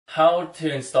how to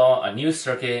install a new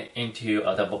circuit into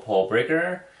a double pole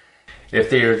breaker. If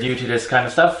you're new to this kind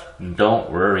of stuff, don't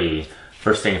worry.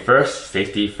 First thing first,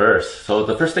 safety first. So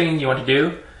the first thing you want to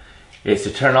do is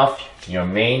to turn off your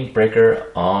main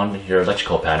breaker on your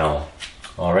electrical panel.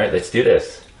 Alright, let's do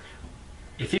this.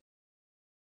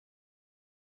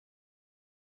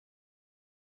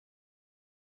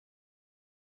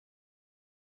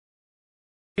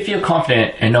 If you're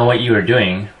confident and know what you are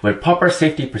doing, with proper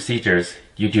safety procedures,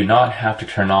 you do not have to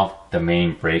turn off the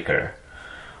main breaker.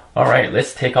 Alright,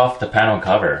 let's take off the panel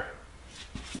cover.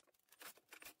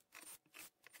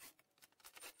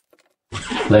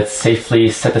 Let's safely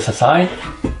set this aside.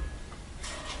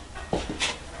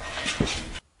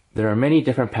 There are many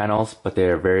different panels, but they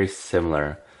are very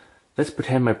similar. Let's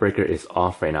pretend my breaker is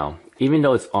off right now. Even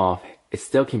though it's off, it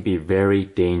still can be very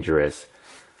dangerous.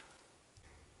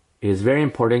 It is very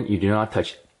important you do not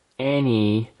touch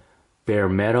any bare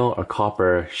metal or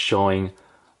copper showing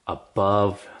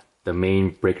above the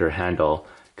main breaker handle,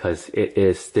 because it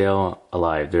is still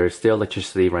alive. There is still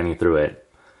electricity running through it.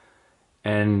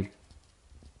 And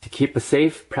to keep a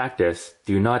safe practice,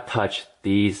 do not touch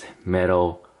these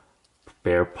metal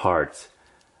bare parts.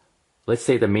 Let's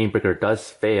say the main breaker does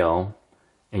fail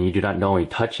and you do not know when you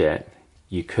touch it,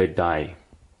 you could die.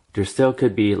 There still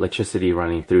could be electricity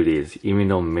running through these, even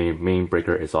though main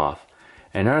breaker is off.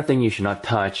 Another thing you should not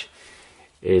touch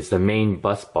is the main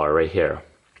bus bar right here.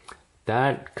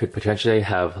 That could potentially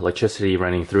have electricity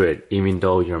running through it, even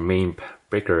though your main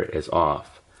breaker is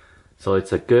off. So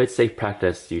it's a good safe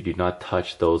practice you do not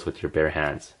touch those with your bare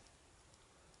hands.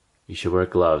 You should wear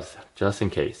gloves, just in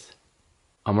case.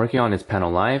 I'm working on this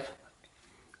panel live.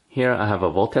 Here I have a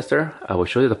volt tester. I will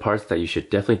show you the parts that you should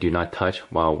definitely do not touch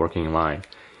while working live.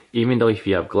 Even though if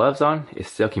you have gloves on, it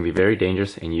still can be very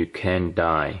dangerous and you can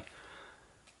die.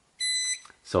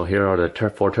 So here are the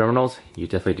 4 terminals you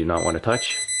definitely do not want to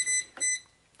touch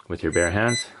with your bare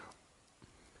hands.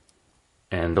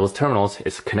 And those terminals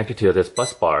is connected to this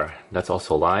bus bar. That's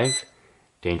also live,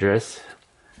 dangerous.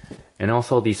 And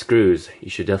also these screws, you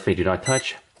should definitely do not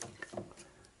touch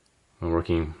when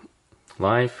working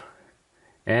live.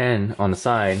 And on the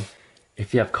side,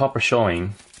 if you have copper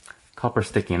showing, copper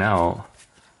sticking out,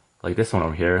 like this one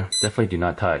over here, definitely do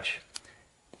not touch.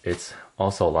 It's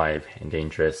also live and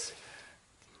dangerous.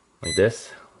 Like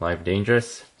this, live,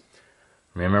 dangerous.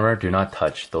 Remember, do not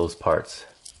touch those parts.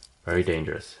 Very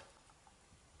dangerous.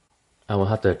 I will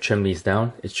have to trim these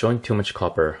down. It's showing too much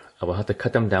copper. I will have to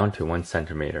cut them down to 1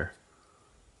 centimeter.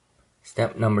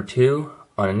 Step number 2,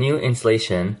 on a new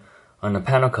installation, on the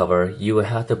panel cover, you will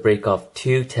have to break off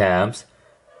 2 tabs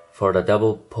for the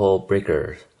double pole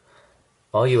breakers.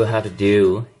 All you will have to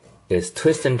do is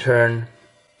twist and turn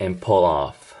and pull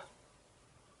off.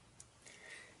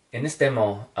 In this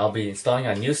demo, I'll be installing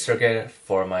a new circuit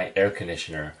for my air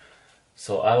conditioner.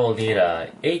 So I will need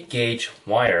a 8 gauge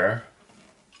wire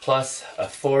plus a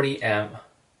 40 amp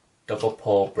double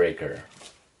pole breaker.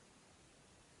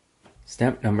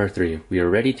 Step number 3, we are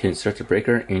ready to insert the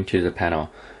breaker into the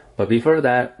panel. But before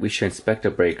that, we should inspect the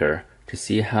breaker to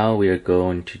see how we are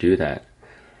going to do that.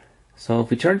 So if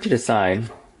we turn to the side,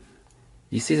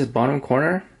 you see this bottom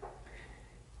corner?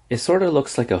 It sort of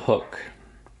looks like a hook.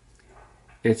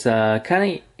 It's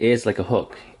kind of is like a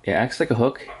hook. It acts like a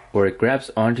hook where it grabs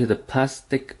onto the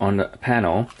plastic on the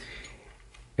panel.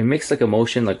 It makes like a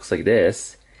motion, looks like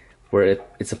this, where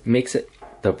it makes it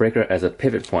the breaker as a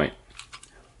pivot point,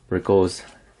 where it goes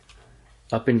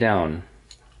up and down,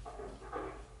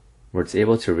 where it's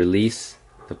able to release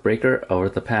the breaker over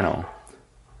the panel.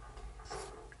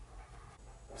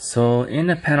 So in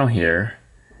the panel here,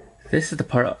 this is the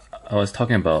part I was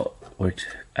talking about, which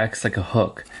acts like a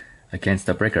hook against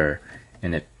the breaker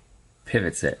and it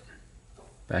pivots it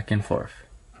back and forth.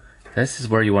 This is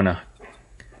where you want to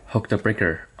hook the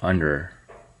breaker under.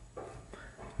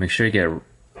 Make sure you get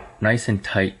nice and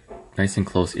tight, nice and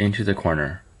close into the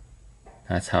corner.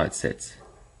 That's how it sits.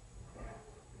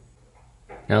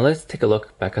 Now let's take a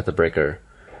look back at the breaker.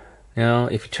 Now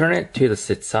if you turn it to the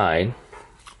side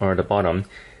or the bottom,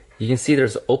 you can see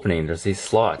there's an opening, there's these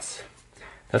slots.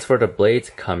 That's where the blades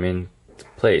come into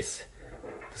place.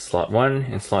 Slot 1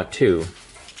 and slot 2.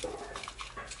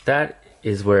 That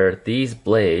is where these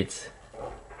blades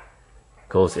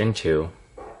goes into.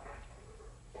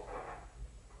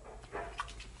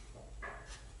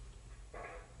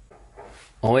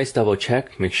 Always double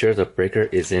check, make sure the breaker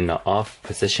is in the off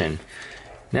position.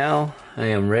 Now I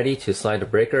am ready to slide the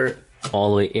breaker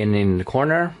all the way in the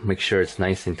corner. Make sure it's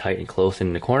nice and tight and close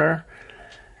in the corner.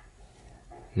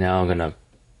 Now I'm gonna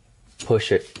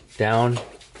push it down.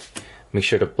 Make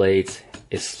sure the blades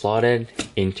is slotted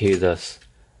into the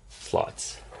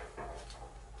slots.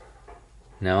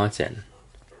 Now it's in.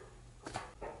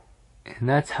 And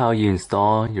that's how you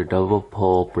install your double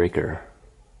pole breaker.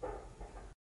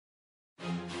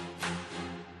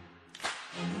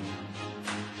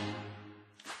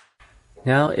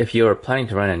 Now, if you are planning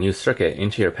to run a new circuit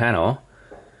into your panel,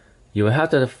 you will have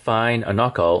to find a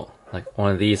knockout, like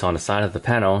one of these on the side of the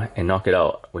panel, and knock it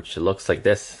out, which looks like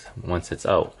this once it's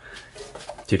out.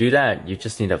 To do that, you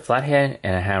just need a flathead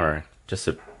and a hammer just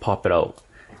to pop it out.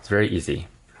 It's very easy.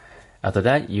 After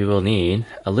that, you will need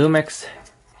a Lumix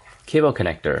cable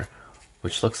connector,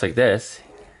 which looks like this.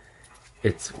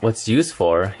 What's used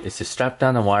for is to strap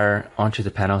down the wire onto the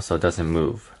panel so it doesn't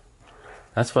move.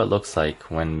 That's what it looks like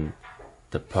when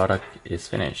the product is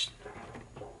finished.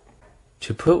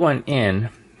 To put one in,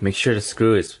 make sure the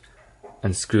screw is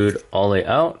unscrewed all the way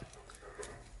out,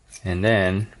 and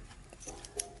then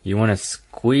you want to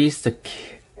squeeze the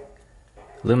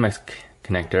Lumix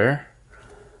connector,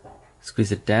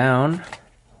 squeeze it down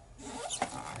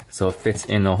so it fits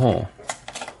in the hole.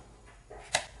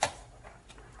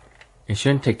 It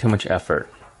shouldn't take too much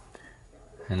effort,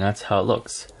 and that's how it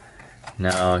looks.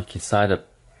 Now you can slide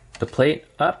the plate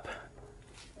up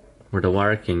where the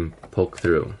wire can poke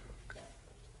through.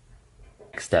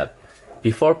 Next step,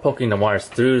 before poking the wires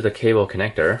through the cable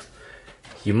connector,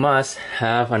 you must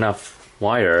have enough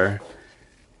wire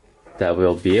that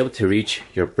will be able to reach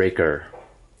your breaker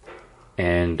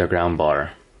and the ground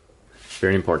bar.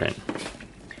 Very important.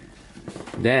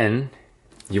 Then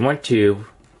you want to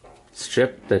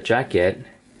strip the jacket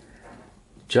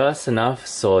just enough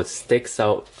so it sticks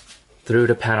out through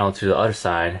the panel to the other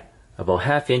side, about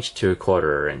 1/2 inch to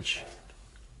 1/4 inch.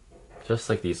 Just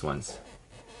like these ones.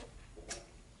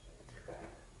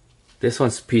 This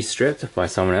one's pre-stripped by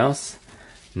someone else.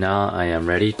 Now I am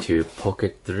ready to poke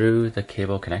it through the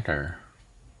cable connector.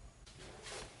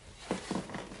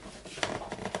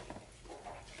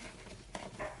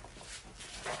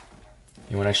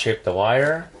 You want to shape the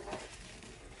wire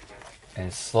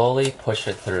and slowly push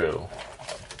it through.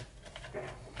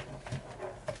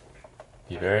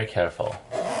 Be very careful.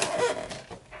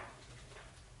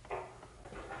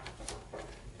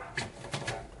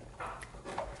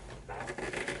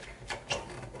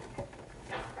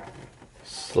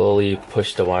 Slowly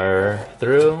push the wire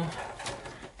through.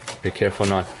 Be careful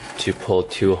not to pull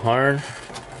too hard.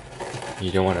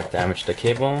 You don't want to damage the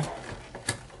cable.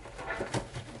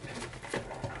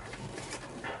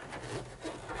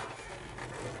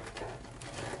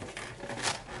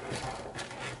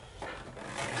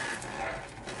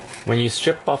 When you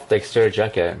strip off the exterior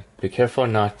jacket, be careful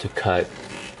not to cut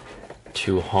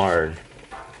too hard.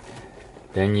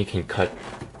 Then you can cut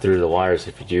through the wires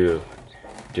if you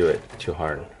do it too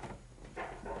hard.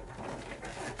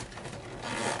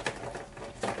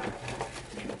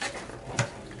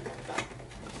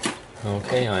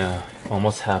 Okay, I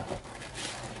almost have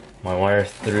my wire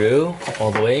through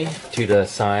all the way to the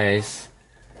size,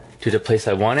 to the place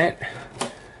I want it.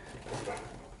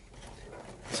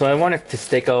 So I want it to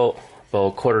stick out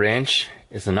about 1/4 inch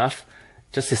is enough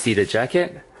just to see the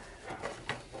jacket.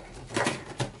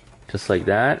 Just like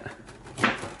that.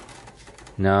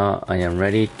 Now I am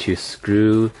ready to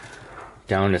screw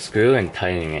down the screw and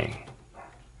tighten it.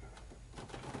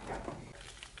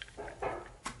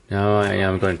 Now I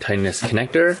am going to tighten this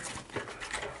connector.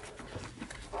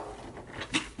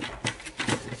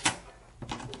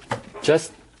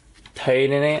 Just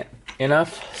tighten it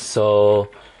enough so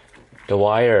the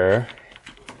wire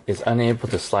is unable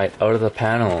to slide out of the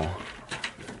panel.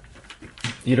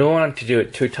 You don't want to do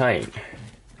it too tight.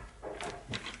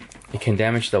 It can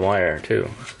damage the wire too.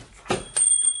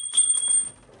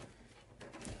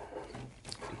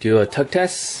 Do a tug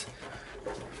test.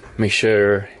 Make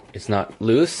sure it's not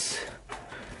loose.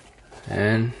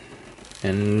 And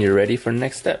you're ready for the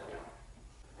next step.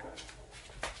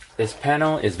 This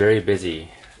panel is very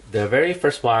busy. The very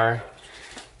first wire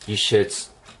you should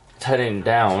tighten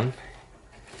down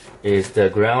is the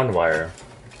ground wire.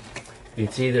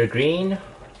 It's either green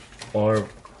or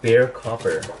bare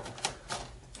copper.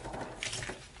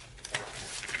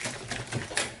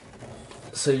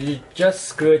 So you just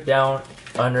screw it down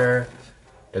under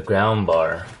the ground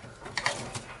bar.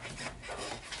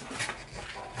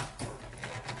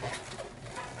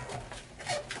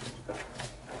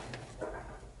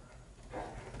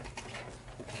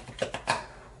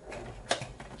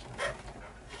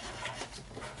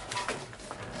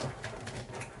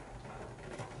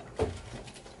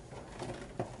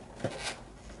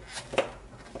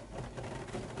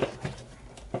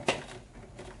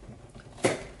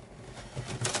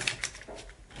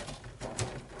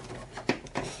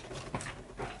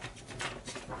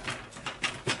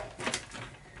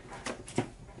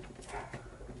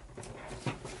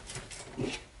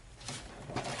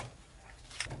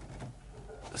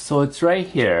 So it's right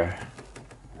here.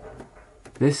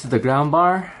 This is the ground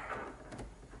bar.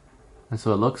 That's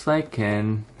what it looks like,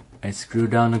 and I screw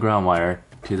down the ground wire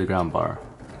to the ground bar.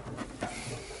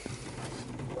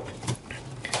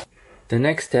 The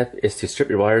next step is to strip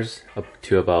your wires up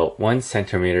to about 1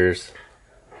 centimeters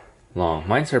long.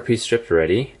 Mine's are pre-stripped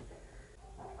already.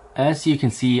 As you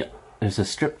can see, there's a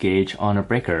strip gauge on a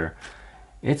breaker.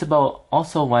 It's about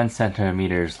also 1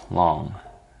 centimeters long.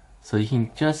 So you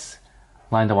can just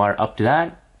line the wire up to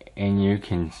that and you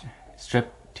can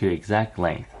strip to exact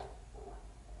length.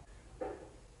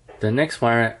 The next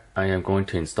wire I am going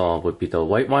to install would be the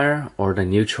white wire or the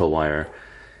neutral wire.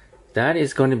 That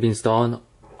is going to be installed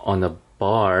on the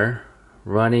bar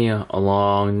running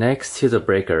along next to the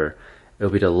breaker. It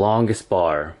will be the longest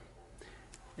bar.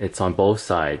 It's on both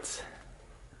sides.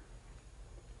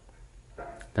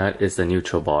 That is the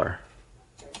neutral bar.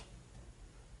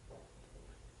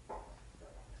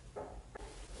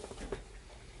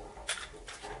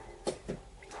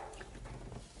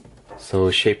 So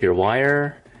shape your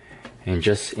wire and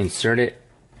just insert it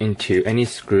into any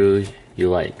screw you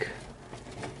like.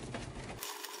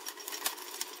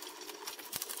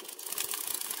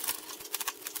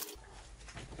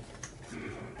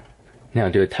 Now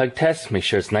do a tug test, make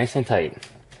sure it's nice and tight.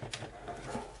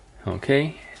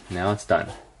 Okay, now it's done.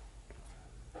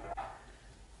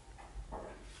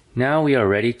 Now we are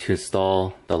ready to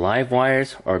install the live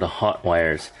wires or the hot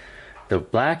wires, the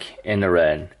black and the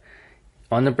red.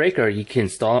 On the breaker, you can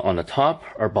install it on the top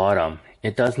or bottom.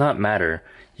 It does not matter.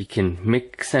 You can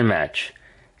mix and match.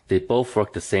 They both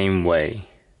work the same way.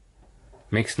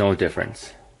 Makes no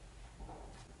difference.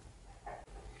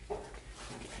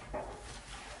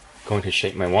 Going to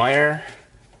shape my wire.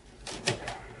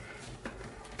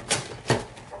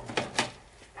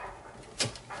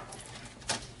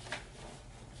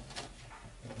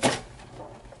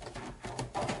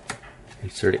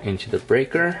 Insert it into the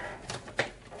breaker.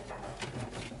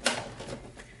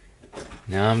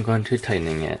 Now I'm going to tighten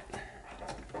it.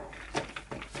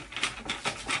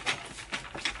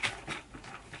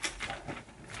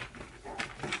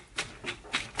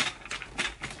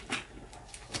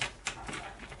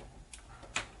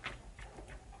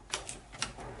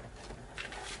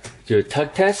 Do a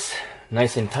tug test,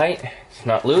 nice and tight, it's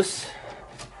not loose.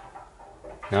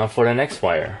 Now for the next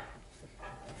wire.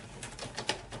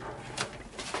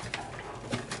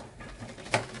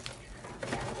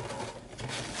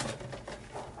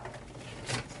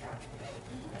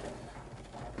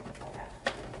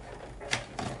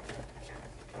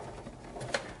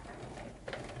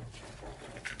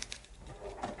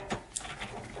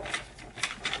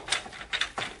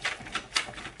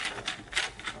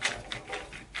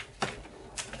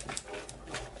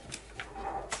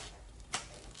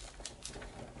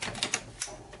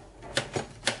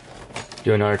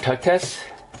 Do another tug test.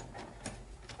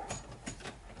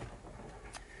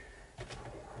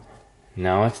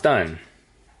 Now it's done.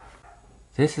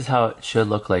 This is how it should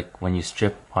look like when you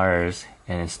strip wires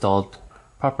and installed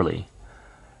properly.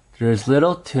 There is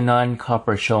little to none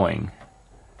copper showing.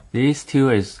 These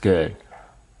two is good.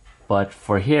 But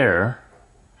for here,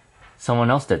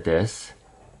 someone else did this.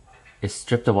 It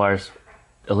stripped the wires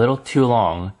a little too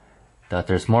long that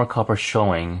there's more copper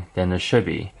showing than there should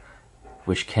be,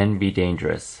 which can be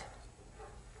dangerous.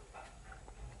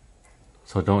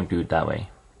 So don't do it that way.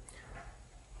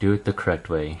 Do it the correct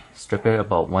way. Strip it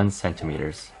about 1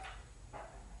 centimeters.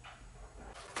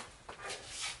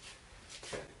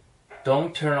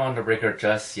 Don't turn on the breaker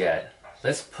just yet.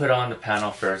 Let's put on the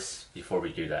panel first before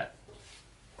we do that.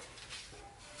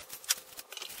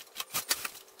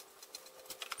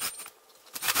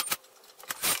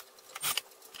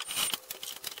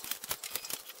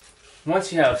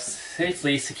 Once you have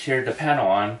safely secured the panel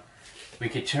on, we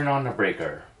can turn on the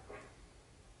breaker.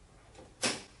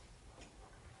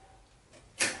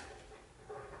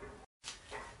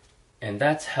 And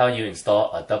that's how you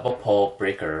install a double pole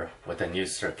breaker with a new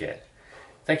circuit.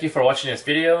 Thank you for watching this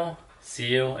video. See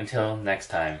you until next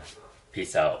time.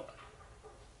 Peace out.